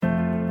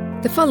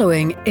The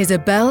following is a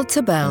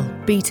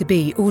Bell2Bell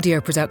B2B audio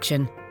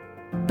production.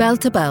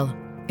 Bell2Bell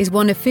is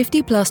one of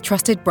 50-plus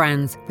trusted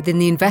brands within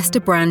the Investor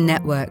Brand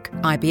Network,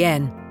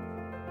 IBN.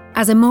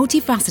 As a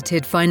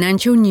multifaceted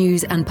financial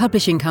news and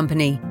publishing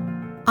company,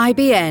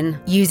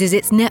 IBN uses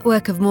its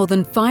network of more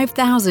than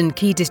 5,000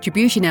 key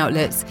distribution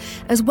outlets,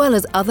 as well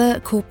as other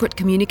corporate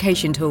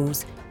communication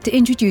tools, to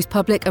introduce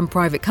public and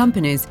private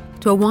companies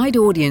to a wide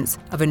audience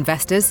of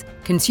investors,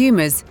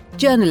 consumers,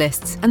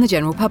 journalists, and the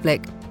general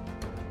public.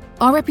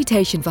 Our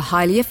reputation for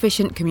highly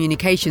efficient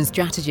communication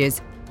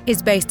strategies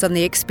is based on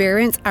the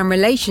experience and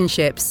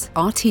relationships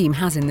our team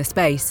has in the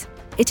space.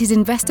 It is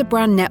Investor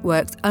Brand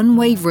Network's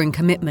unwavering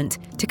commitment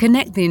to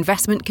connect the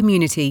investment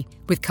community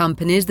with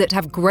companies that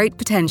have great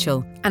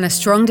potential and a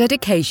strong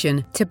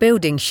dedication to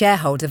building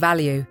shareholder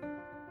value.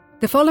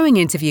 The following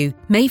interview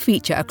may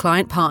feature a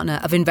client partner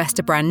of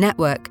Investor Brand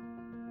Network.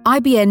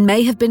 IBN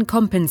may have been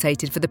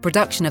compensated for the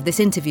production of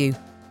this interview.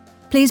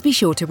 Please be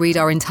sure to read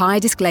our entire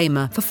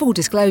disclaimer for full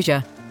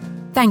disclosure.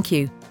 Thank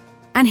you.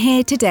 And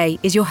here today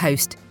is your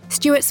host,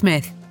 Stuart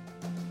Smith.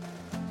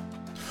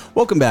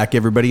 Welcome back,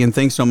 everybody, and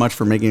thanks so much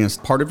for making us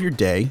part of your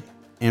day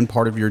and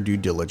part of your due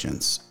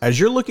diligence. As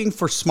you're looking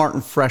for smart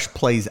and fresh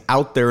plays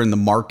out there in the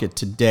market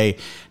today,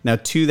 now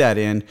to that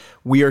end,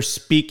 we are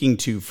speaking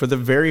to, for the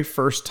very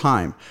first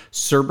time,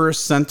 Cerberus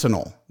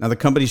Sentinel. Now, the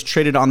company's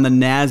traded on the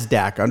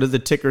NASDAQ under the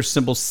ticker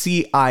symbol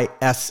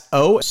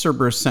CISO.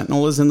 Cerberus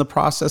Sentinel is in the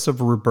process of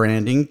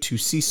rebranding to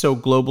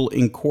CISO Global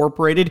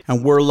Incorporated,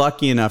 and we're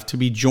lucky enough to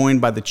be joined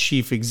by the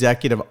Chief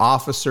Executive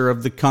Officer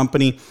of the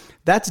company.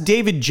 That's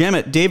David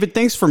Jemmett. David,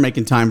 thanks for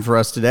making time for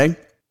us today.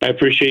 I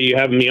appreciate you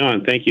having me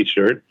on. Thank you,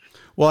 Stuart.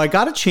 Well, I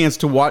got a chance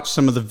to watch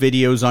some of the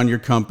videos on your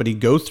company,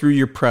 go through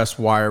your press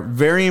wire.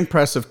 Very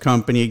impressive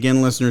company.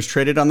 Again, listeners,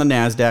 traded on the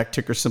NASDAQ,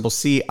 ticker symbol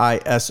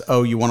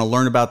CISO. You want to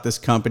learn about this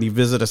company,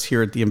 visit us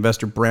here at the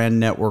Investor Brand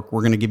Network.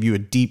 We're going to give you a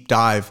deep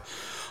dive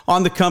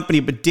on the company.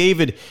 But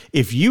David,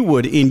 if you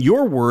would, in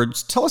your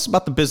words, tell us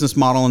about the business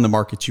model and the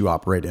markets you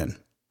operate in.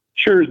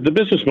 Sure. The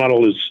business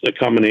model is a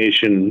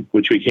combination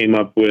which we came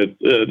up with.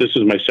 This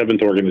is my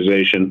seventh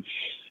organization.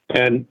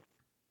 And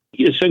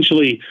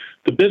essentially,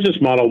 the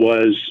business model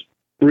was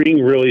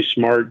bring really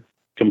smart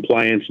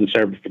compliance and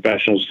cyber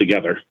professionals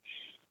together.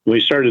 When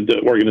we started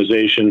the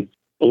organization,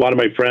 a lot of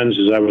my friends,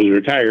 as I was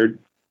retired,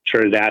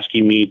 started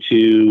asking me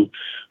to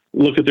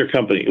look at their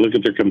company, look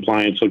at their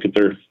compliance, look at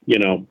their,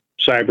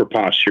 cyber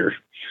posture.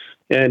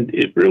 And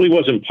it really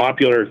wasn't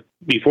popular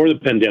before the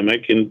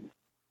pandemic and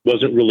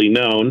wasn't really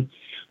known.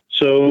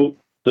 So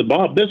the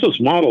business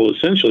model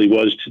essentially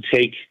was to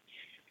take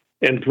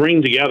and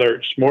bring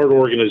together smart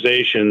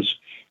organizations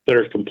that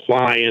are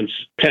compliance,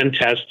 pen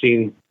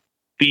testing,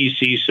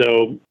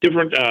 CISO,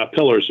 different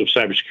pillars of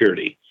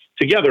cybersecurity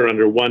together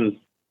under one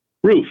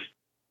roof.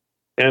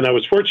 And I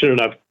was fortunate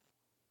enough,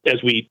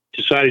 as we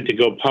decided to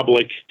go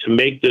public, to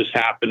make this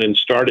happen and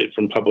start it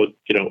from public,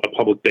 a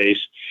public base.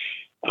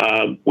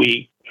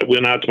 We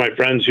went out to my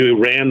friends who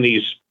ran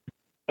these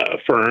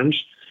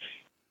firms,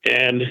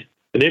 and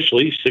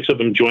initially 6 of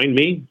them joined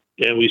me,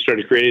 and we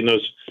started creating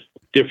those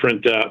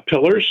different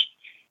pillars.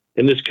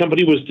 And this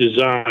company was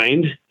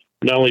designed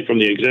not only from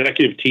the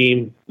executive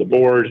team, the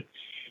board,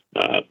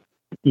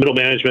 middle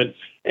management,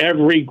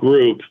 every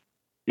group,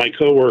 my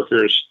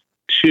coworkers,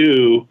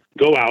 to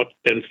go out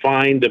and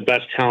find the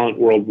best talent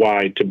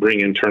worldwide to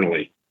bring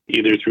internally,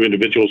 either through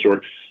individuals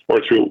or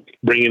through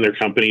bringing their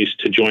companies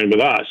to join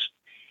with us.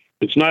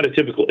 It's not a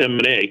typical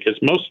M&A because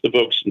most of the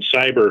folks in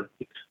cyber,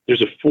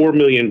 there's 4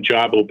 million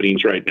job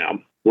openings right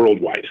now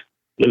worldwide.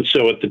 And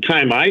so at the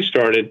time I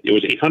started, it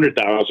was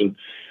 800,000,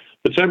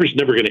 but cyber's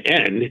never going to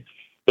end.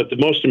 But the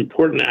most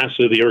important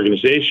asset of the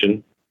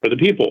organization are the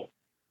people.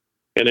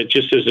 And it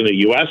just isn't a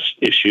U.S.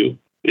 issue.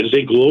 It is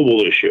a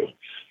global issue.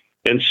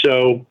 And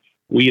so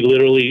we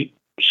literally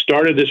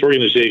started this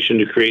organization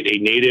to create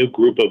a native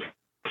group of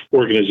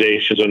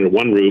organizations under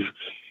one roof,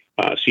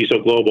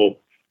 CISO Global,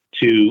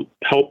 to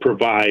help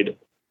provide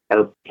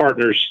our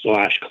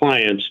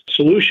partners/clients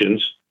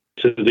solutions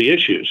to the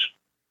issues.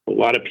 A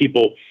lot of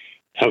people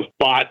have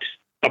bought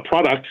a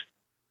product,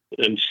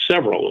 and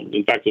several,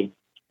 in fact, the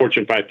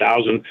Fortune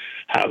 5000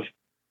 have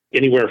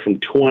anywhere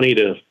from 20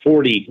 to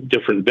 40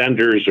 different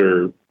vendors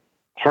or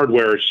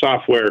hardware,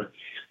 software,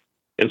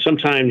 and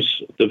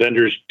sometimes the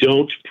vendors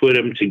don't put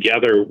them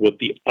together with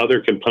the other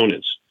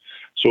components.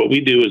 So what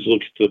we do is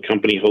look at the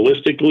company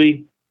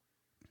holistically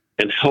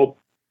and help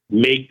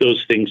make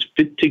those things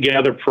fit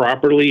together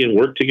properly and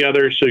work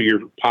together so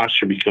your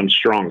posture becomes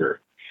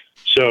stronger.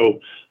 So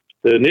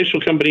the initial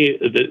company,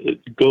 the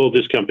goal of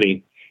this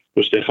company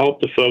was to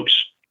help the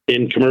folks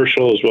in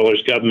commercial as well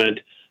as government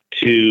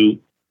to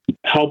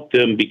help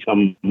them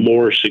become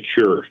more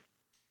secure.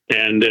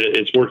 And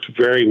it's worked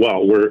very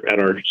well. We're at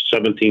our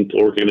 17th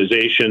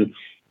organization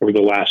over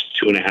the last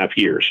 2.5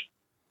 years.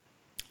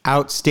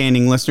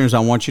 Outstanding. Listeners, I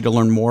want you to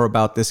learn more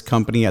about this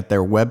company at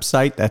their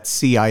website. That's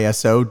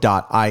CISO.inc.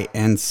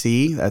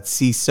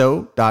 That's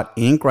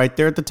CISO.inc right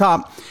there at the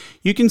top.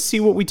 You can see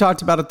what we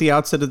talked about at the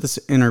outset of this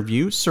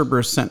interview.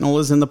 Cerberus Sentinel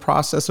is in the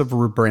process of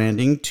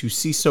rebranding to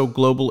CISO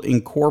Global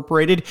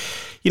Incorporated.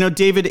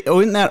 David,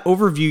 in that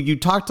overview, you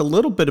talked a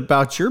little bit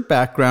about your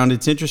background.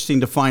 It's interesting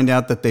to find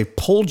out that they've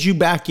pulled you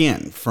back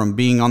in from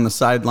being on the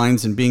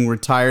sidelines and being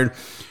retired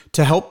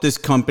to help this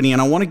company.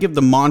 And I want to give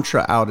the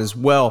mantra out as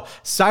well.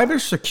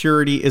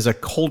 Cybersecurity is a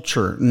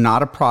culture,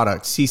 not a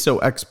product.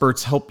 CISO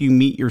experts help you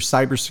meet your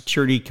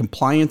cybersecurity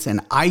compliance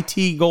and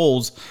IT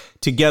goals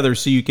together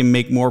so you can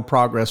make more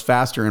progress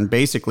faster and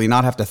basically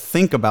not have to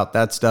think about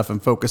that stuff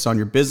and focus on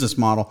your business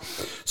model.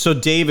 So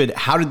David,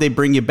 how did they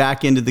bring you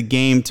back into the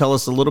game? Tell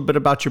us a little bit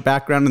about your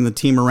background and the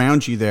team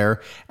around you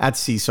there at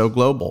CISO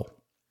Global.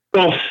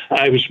 Well,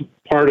 I was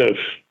part of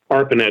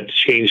ARPANET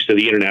changed to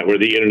the internet, where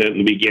the internet in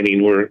the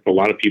beginning, where a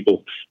lot of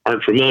people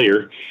aren't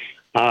familiar.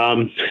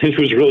 It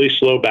was really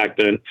slow back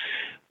then.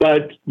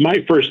 But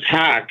my first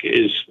hack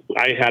is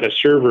I had a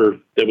server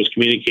that was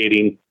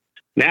communicating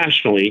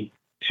nationally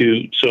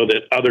so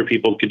that other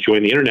people could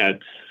join the internet.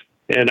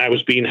 And I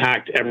was being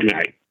hacked every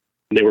night.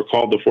 They were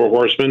called the Four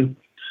Horsemen.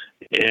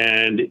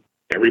 And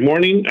every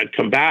morning I'd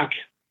come back.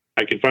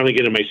 I could finally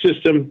get in my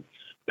system,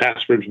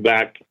 passwords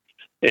back,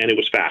 and it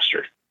was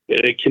faster.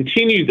 It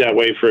continued that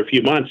way for a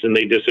few months, and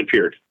they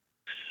disappeared.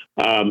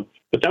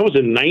 But that was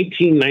in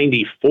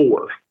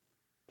 1994.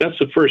 That's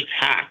the first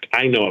hack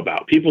I know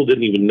about. People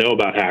didn't even know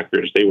about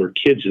hackers. They were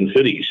kids in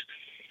hoodies.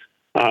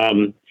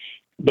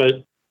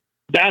 But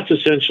that's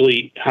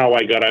essentially how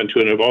I got onto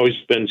it. I've always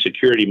been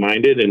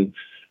security-minded and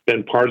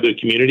been part of the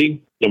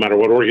community, no matter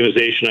what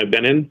organization I've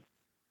been in.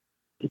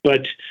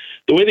 But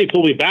the way they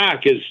pulled me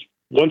back is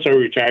once I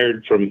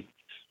retired from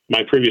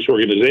my previous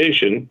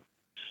organization,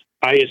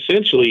 I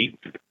essentially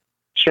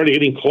started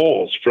getting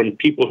calls from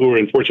people who were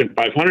in Fortune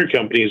 500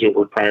 companies that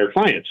were prior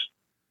clients.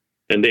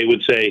 And they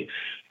would say,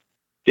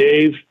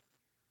 Dave,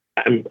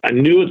 I'm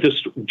new at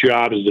this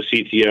job as a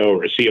CTO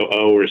or a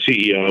COO or a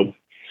CEO,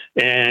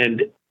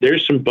 and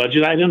there's some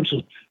budget items,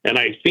 and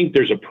I think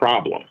there's a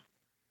problem.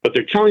 But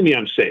they're telling me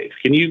I'm safe.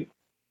 Can you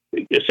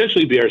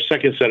essentially be our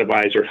second set of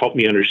eyes or help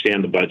me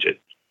understand the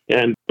budget?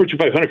 And Fortune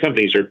 500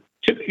 companies are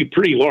typically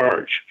pretty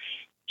large.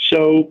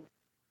 So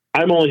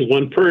I'm only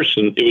one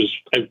person.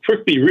 I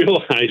quickly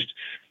realized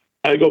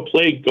I go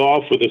play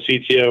golf with a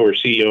CTO or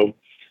CEO,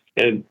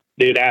 and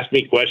they'd ask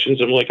me questions.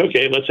 I'm like,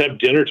 okay, let's have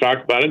dinner,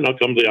 talk about it, and I'll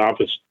come to the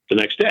office the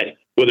next day,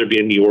 whether it be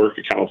in New York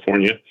or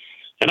California.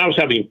 And I was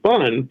having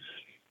fun,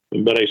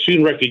 but I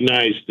soon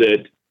recognized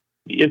that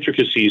the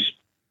intricacies,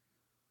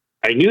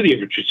 I knew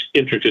the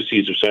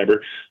intricacies of cyber,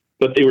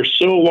 but they were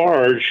so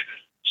large,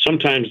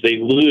 sometimes they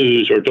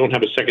lose or don't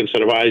have a second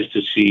set of eyes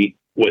to see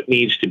what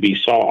needs to be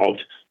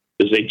solved,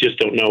 because they just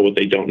don't know what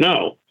they don't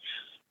know.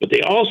 But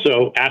they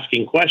also,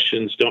 asking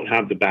questions, don't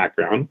have the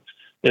background.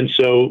 And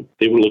so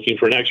they were looking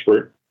for an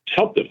expert to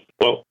help them.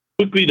 Well,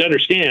 quickly to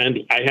understand,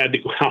 I had to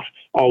go out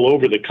all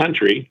over the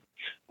country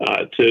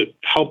to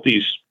help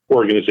these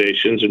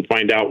organizations and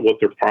find out what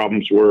their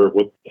problems were,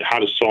 how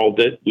to solve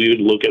it. We would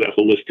look at it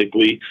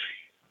holistically.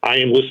 I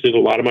enlisted a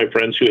lot of my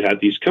friends who had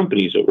these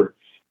companies that were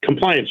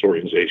compliance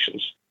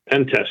organizations,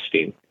 pen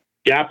testing,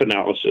 gap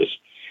analysis.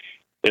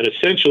 And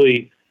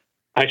essentially,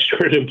 I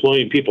started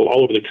employing people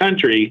all over the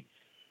country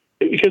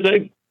because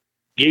I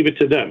gave it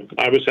to them.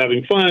 I was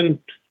having fun.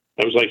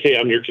 I was like, hey,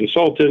 I'm your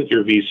consultant,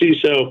 your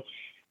VCISO.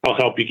 I'll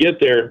help you get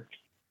there.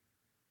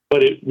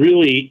 But it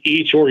really,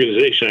 each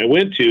organization I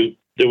went to,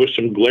 there was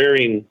some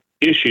glaring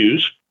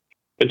issues,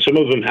 and some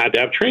of them had to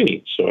have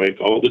training. So I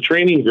called the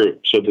training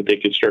group so that they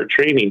could start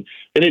training.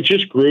 And it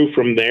just grew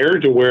from there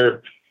to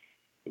where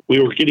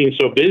we were getting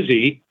so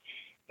busy,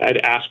 I'd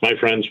ask my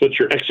friends, what's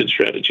your exit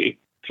strategy?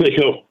 They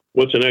go,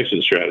 what's an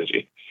exit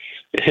strategy?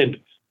 And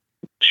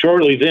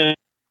shortly then,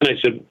 I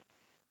said,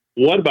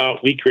 what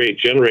about we create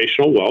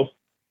generational wealth?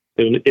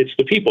 And it's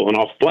the people, and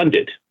I'll fund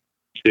it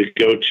to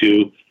go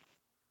to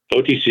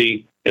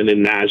OTC and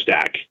then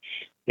NASDAQ.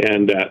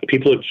 And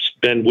people have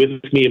been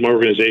with me in my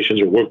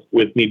organizations or worked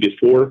with me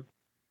before.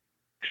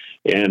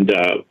 And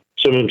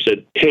some of them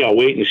said, hey, I'll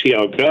wait and see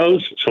how it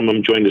goes. Some of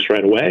them joined us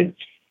right away.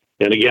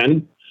 And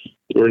again,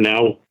 we're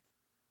now,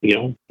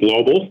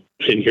 global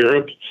in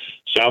Europe,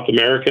 South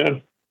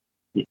America,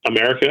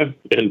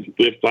 and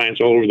we have clients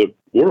all over the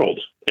world.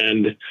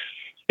 And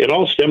it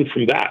all stemmed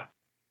from that.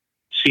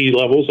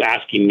 C-levels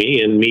asking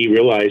me and me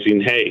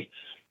realizing, hey,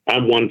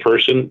 I'm one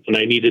person and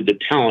I needed the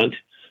talent,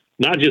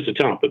 not just the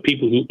talent, but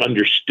people who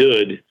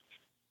understood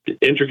the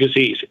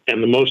intricacies.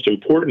 And the most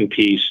important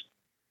piece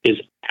is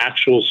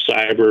actual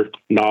cyber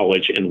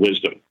knowledge and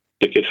wisdom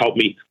that could help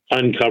me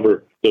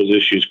uncover those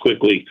issues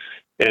quickly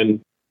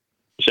and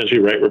essentially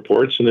write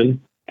reports and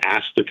then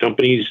ask the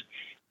companies,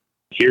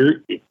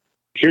 here's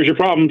your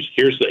problems.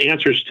 Here's the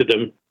answers to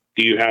them.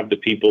 Do you have the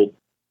people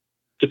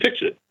to fix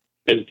it?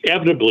 And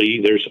inevitably,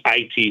 there's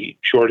IT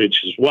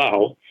shortage as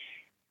well.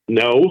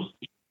 No.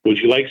 Would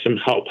you like some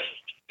help?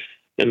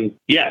 And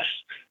yes.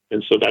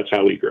 And so that's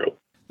how we grow.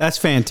 That's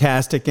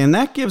fantastic. And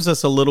that gives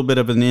us a little bit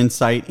of an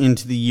insight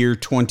into the year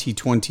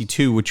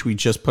 2022, which we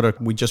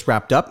just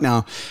wrapped up.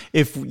 Now,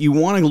 if you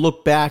want to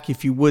look back,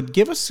 if you would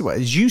give us,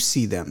 as you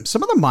see them,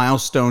 some of the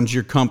milestones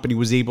your company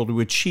was able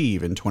to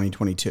achieve in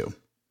 2022.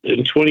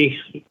 In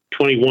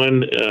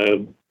 2021,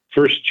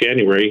 1st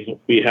January,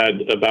 we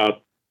had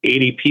about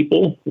 80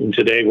 people, and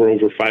today we're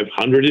over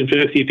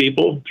 550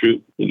 people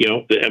through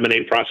the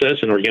M&A process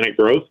and organic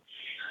growth.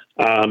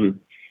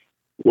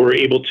 We're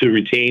able to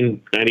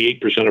retain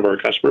 98% of our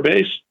customer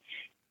base,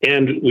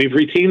 and we've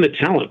retained the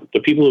talent. The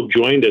people who've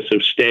joined us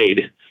have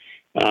stayed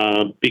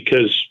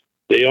because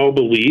they all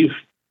believe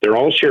they're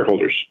all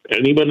shareholders.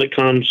 Anyone that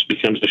comes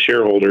becomes a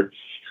shareholder,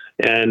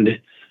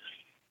 and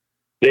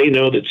they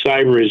know that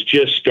cyber is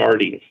just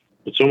starting.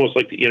 It's almost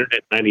like the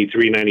internet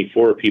 93,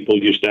 94.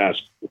 People used to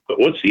ask, but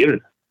what's the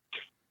internet?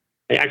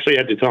 I actually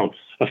had to tell them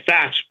a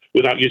fax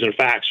without using a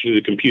fax through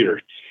the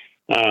computer.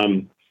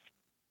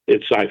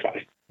 It's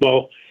sci-fi.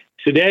 Well,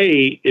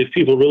 today, if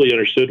people really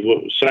understood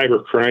what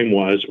cyber crime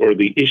was or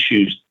the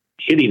issues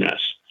hitting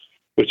us,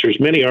 which there's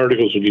many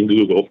articles you can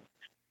Google,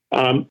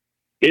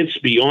 it's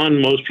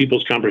beyond most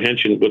people's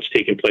comprehension what's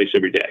taking place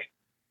every day.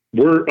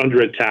 We're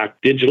under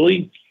attack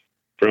digitally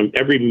from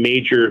every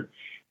major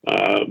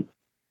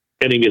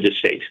enemy of the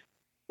state.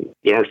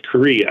 North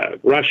Korea,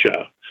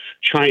 Russia,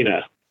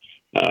 China,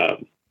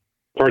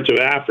 parts of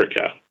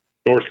Africa,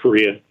 North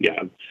Korea,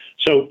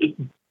 So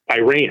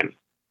Iran,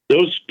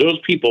 those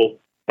people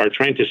are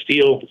trying to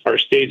steal our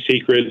state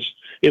secrets,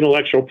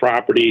 intellectual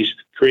properties,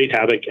 create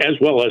havoc, as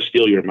well as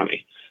steal your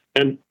money.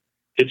 And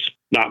it's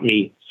not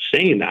me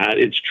saying that.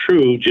 It's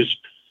true. Just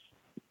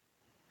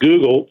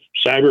Google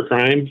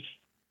cybercrime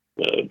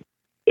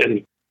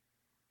and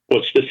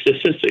what's the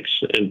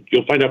statistics, and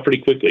you'll find out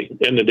pretty quickly.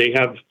 And they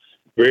have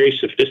very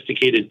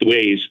sophisticated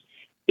ways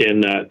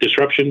in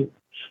disruption,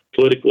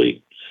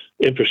 politically,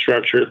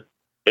 infrastructure,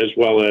 as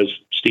well as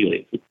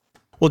stealing.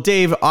 Well,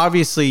 Dave,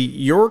 obviously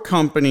your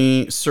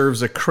company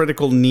serves a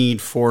critical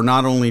need for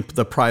not only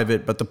the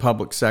private, but the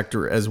public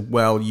sector as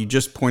well. You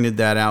just pointed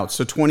that out.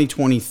 So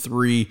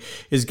 2023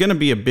 is going to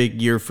be a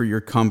big year for your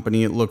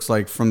company, it looks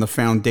like, from the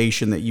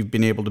foundation that you've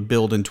been able to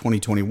build in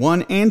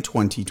 2021 and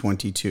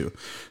 2022.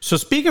 So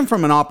speaking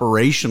from an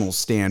operational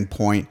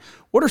standpoint,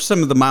 what are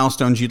some of the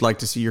milestones you'd like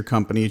to see your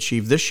company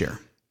achieve this year?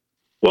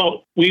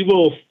 Well, we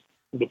will,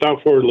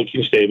 without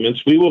forward-looking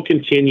statements, we will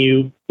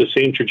continue the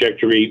same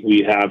trajectory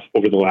we have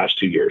over the last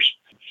 2 years.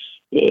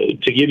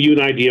 To give you an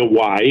idea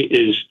why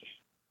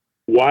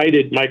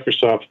did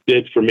Microsoft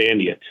bid for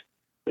Mandiant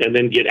and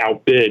then get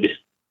outbid?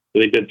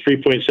 They bid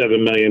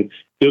 $3.7 million.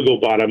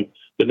 Google bought them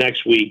the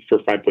next week for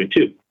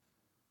 $5.2.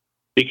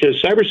 Because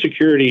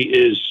cybersecurity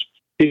is,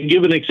 to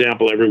give an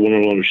example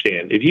everyone will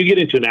understand, if you get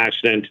into an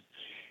accident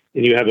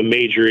and you have a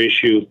major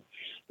issue,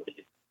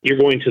 you're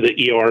going to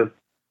the ER.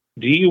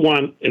 Do you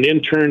want an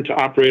intern to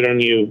operate on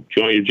you? Do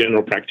you want your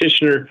general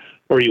practitioner,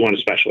 or do you want a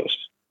specialist?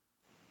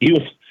 You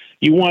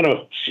want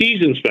a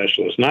seasoned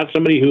specialist, not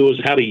somebody who has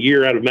had a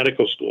year out of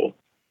medical school.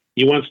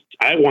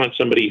 I want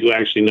somebody who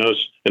actually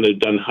knows and has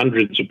done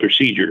hundreds of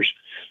procedures.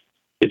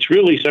 It's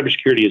really,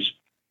 cybersecurity is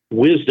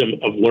wisdom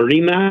of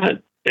learning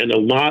that, and a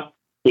lot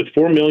with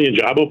 4 million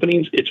job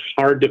openings, it's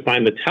hard to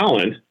find the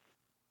talent.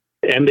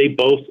 And they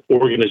both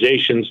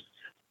organizations,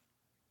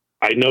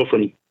 I know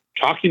from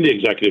talking to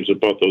executives of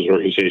both those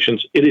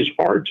organizations, it is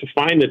hard to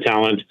find the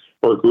talent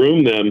or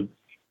groom them.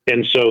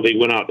 And so they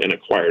went out and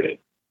acquired it.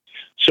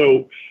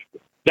 So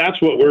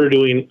that's what we're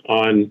doing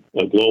on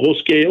a global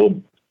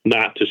scale,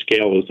 not to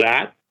scale as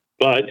that,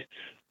 but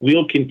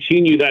we'll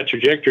continue that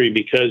trajectory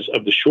because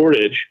of the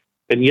shortage.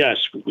 And yes,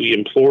 we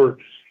implore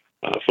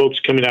folks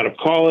coming out of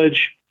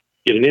college,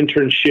 get an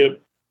internship.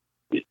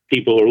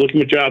 People are looking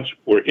for jobs.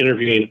 We're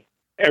interviewing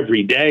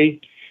every day.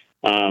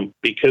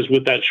 Because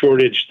with that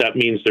shortage, that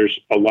means there's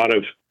a lot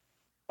of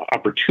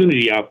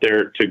opportunity out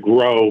there to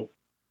grow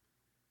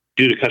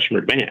due to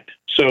customer demand.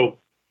 So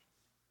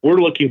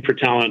we're looking for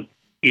talent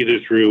either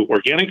through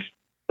organic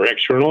or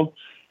external,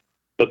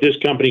 but this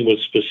company was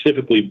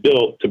specifically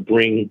built to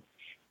bring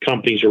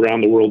companies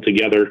around the world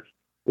together,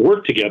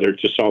 work together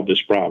to solve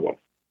this problem.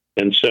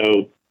 And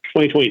so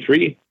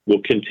 2023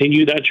 will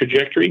continue that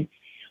trajectory.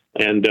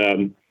 And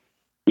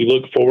we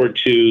look forward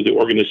to the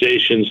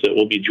organizations that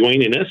will be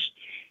joining us.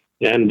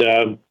 And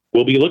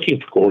we'll be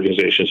looking for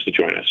organizations to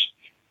join us,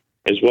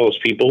 as well as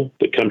people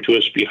that come to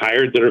us to be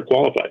hired that are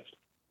qualified.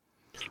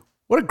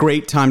 What a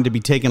great time to be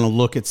taking a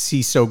look at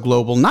CISO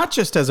Global, not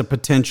just as a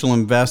potential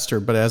investor,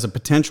 but as a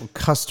potential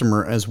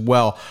customer as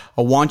well.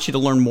 I want you to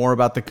learn more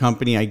about the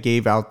company. I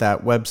gave out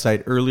that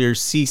website earlier,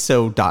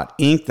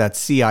 CISO.inc. That's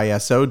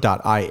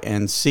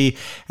CISO.inc.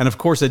 And of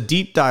course, a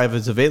deep dive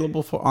is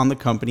available on the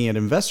company at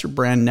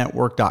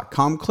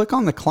investorbrandnetwork.com. Click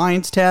on the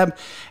Clients tab,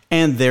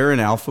 and there in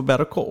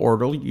alphabetical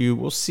order, you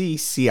will see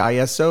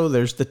CISO.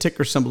 There's the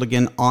ticker symbol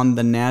again on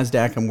the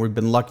NASDAQ, and we've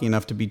been lucky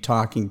enough to be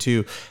talking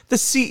to the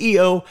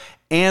CEO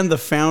and the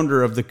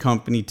founder of the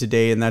company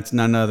today, and that's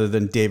none other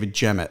than David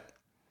Jemmett.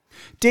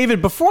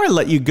 David, before I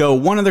let you go,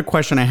 one other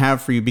question I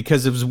have for you,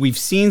 because as we've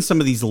seen some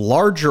of these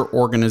larger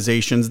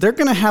organizations, they're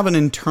going to have an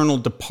internal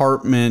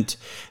department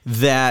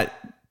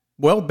that,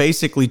 well,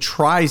 basically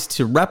tries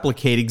to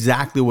replicate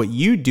exactly what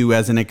you do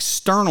as an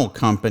external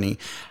company.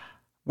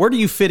 Where do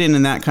you fit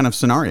in that kind of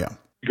scenario?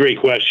 Great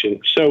question.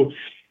 So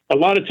a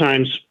lot of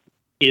times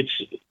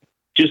it's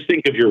just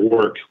think of your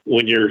work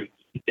when you're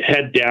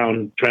head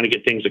down trying to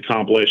get things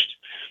accomplished.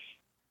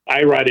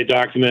 I write a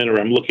document or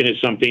I'm looking at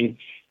something.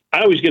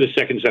 I always get a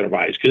second set of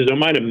eyes because I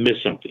might have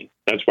missed something.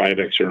 That's why I have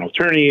external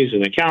attorneys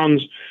and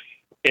accountants,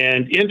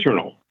 and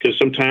internal, because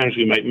sometimes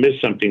we might miss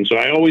something. So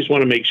I always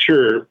want to make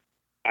sure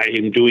I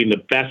am doing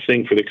the best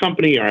thing for the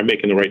company or I'm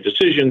making the right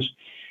decisions.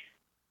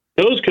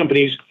 Those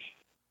companies,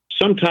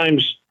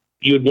 sometimes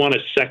you would want a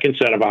second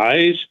set of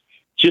eyes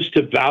just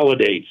to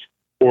validate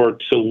or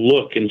to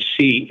look and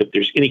see if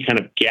there's any kind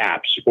of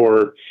gaps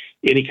or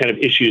any kind of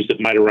issues that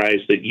might arise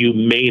that you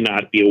may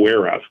not be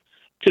aware of.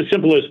 It's as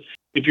simple as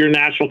if you're a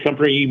national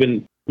company,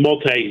 even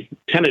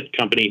multi-tenant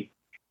company,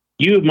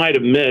 you might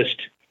have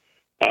missed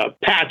a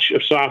patch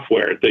of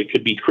software that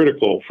could be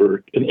critical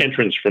for an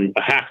entrance from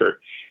a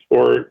hacker,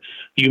 or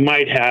you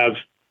might have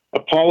a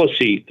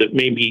policy that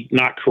may be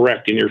not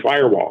correct in your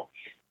firewall.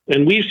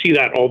 And we see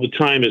that all the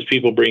time as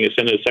people bring us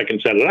in a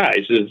second set of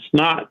eyes. It's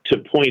not to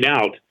point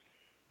out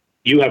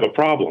you have a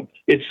problem.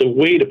 It's a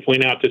way to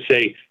point out to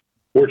say,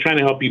 we're trying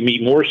to help you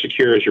be more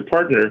secure as your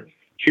partner.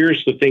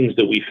 Here's the things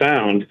that we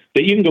found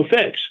that you can go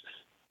fix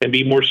and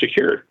be more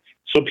secure.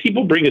 So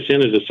people bring us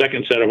in as a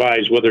second set of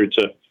eyes, whether it's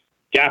a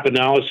gap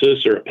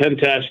analysis or a pen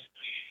test,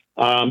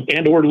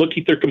 and or look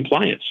at their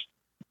compliance.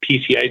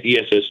 PCI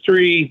DSS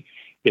 3,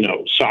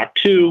 SOC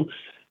 2.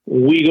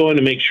 We go in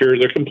to make sure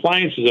their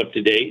compliance is up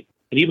to date.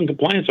 And even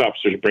compliance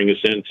officers bring us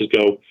in to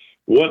go,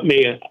 what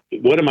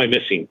am I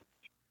missing?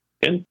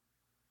 And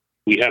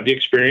we have the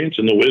experience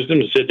and the wisdom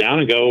to sit down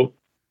and go,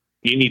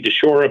 you need to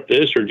shore up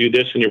this or do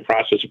this in your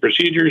process and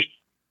procedures,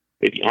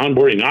 maybe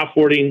onboarding,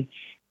 offboarding.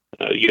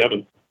 You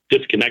haven't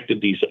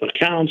disconnected these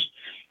accounts.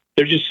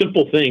 They're just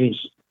simple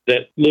things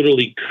that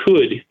literally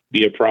could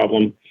be a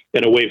problem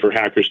and a way for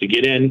hackers to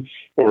get in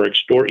or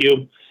extort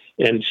you.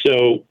 And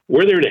so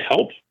we're there to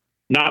help,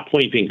 not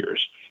point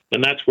fingers.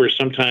 And that's where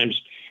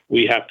sometimes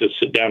we have to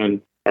sit down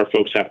and our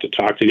folks have to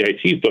talk to the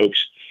IT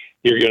folks.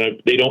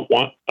 They don't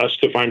want us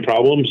to find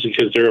problems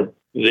because they're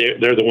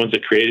the ones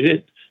that created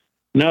it.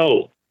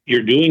 No,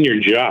 you're doing your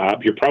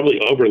job. You're probably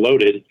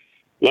overloaded.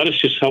 Let us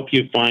just help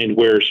you find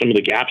where some of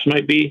the gaps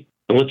might be,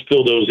 and let's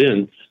fill those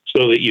in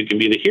so that you can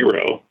be the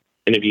hero.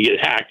 And if you get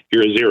hacked,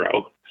 you're a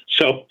zero.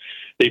 So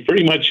they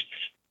pretty much,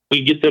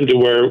 we get them to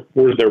where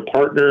we're their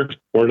partner.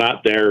 We're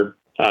not there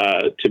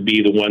to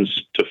be the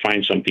ones to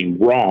find something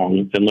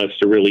wrong unless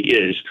there really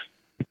is.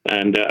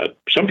 And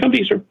some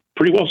companies are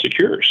pretty well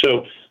secure.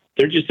 So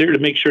they're just there to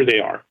make sure they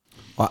are.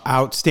 Well,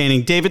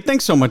 outstanding. David,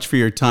 thanks so much for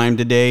your time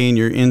today and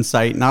your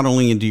insight, not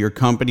only into your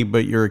company,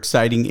 but your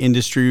exciting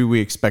industry.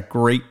 We expect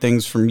great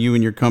things from you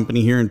and your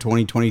company here in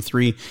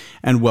 2023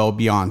 and well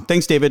beyond.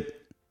 Thanks, David. Thank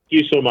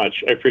you so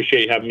much. I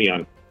appreciate having me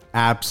on.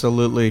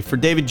 Absolutely. For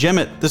David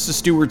Jemmett, this is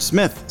Stuart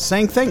Smith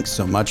saying thanks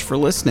so much for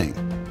listening.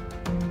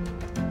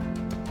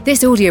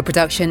 This audio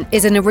production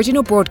is an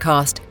original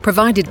broadcast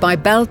provided by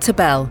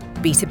Bell2Bell,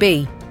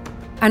 B2B,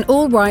 and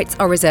all rights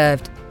are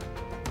reserved.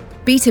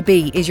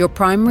 B2B is your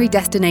primary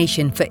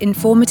destination for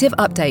informative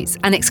updates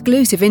and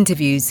exclusive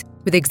interviews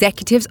with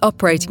executives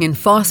operating in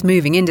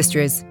fast-moving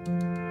industries.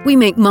 We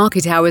make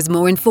market hours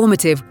more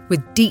informative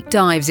with deep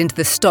dives into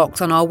the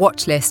stocks on our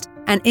watch list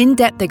and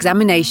in-depth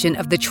examination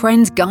of the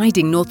trends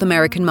guiding North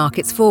American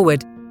markets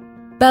forward.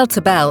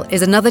 Bell2Bell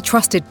is another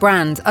trusted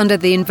brand under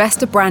the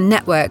Investor Brand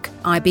Network,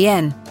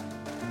 IBN.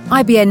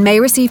 IBN may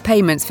receive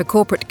payments for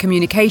corporate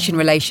communication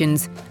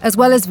relations, as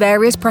well as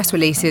various press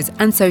releases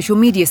and social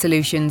media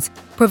solutions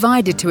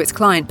provided to its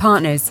client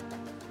partners.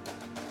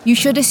 You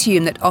should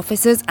assume that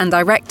officers and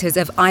directors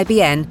of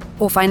IBN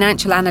or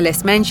financial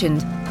analysts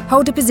mentioned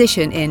hold a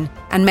position in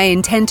and may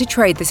intend to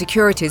trade the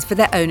securities for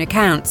their own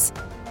accounts.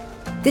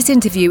 This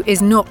interview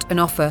is not an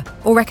offer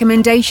or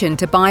recommendation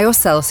to buy or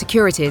sell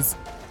securities.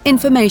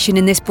 Information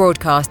in this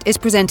broadcast is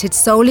presented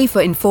solely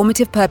for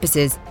informative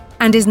purposes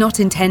and is not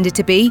intended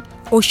to be,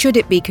 or should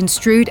it be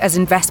construed as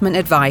investment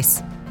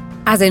advice.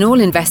 As in all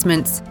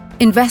investments,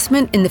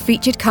 investment in the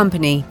featured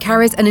company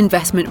carries an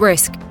investment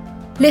risk.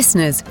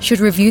 Listeners should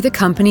review the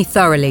company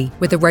thoroughly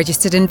with a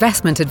registered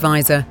investment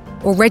advisor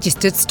or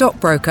registered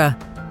stockbroker.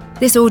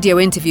 This audio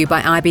interview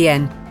by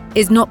IBN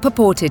is not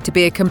purported to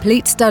be a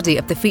complete study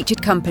of the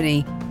featured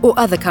company or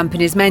other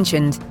companies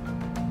mentioned.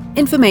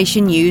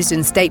 Information used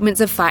in statements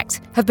of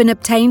fact have been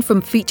obtained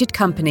from featured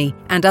company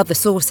and other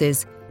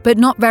sources, but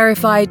not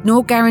verified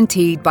nor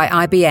guaranteed by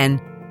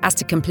IBN as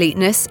to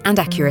completeness and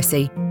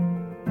accuracy.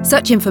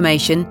 Such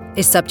information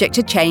is subject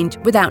to change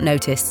without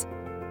notice.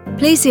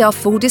 Please see our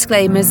full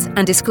disclaimers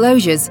and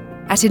disclosures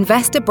at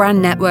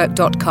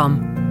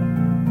investorbrandnetwork.com.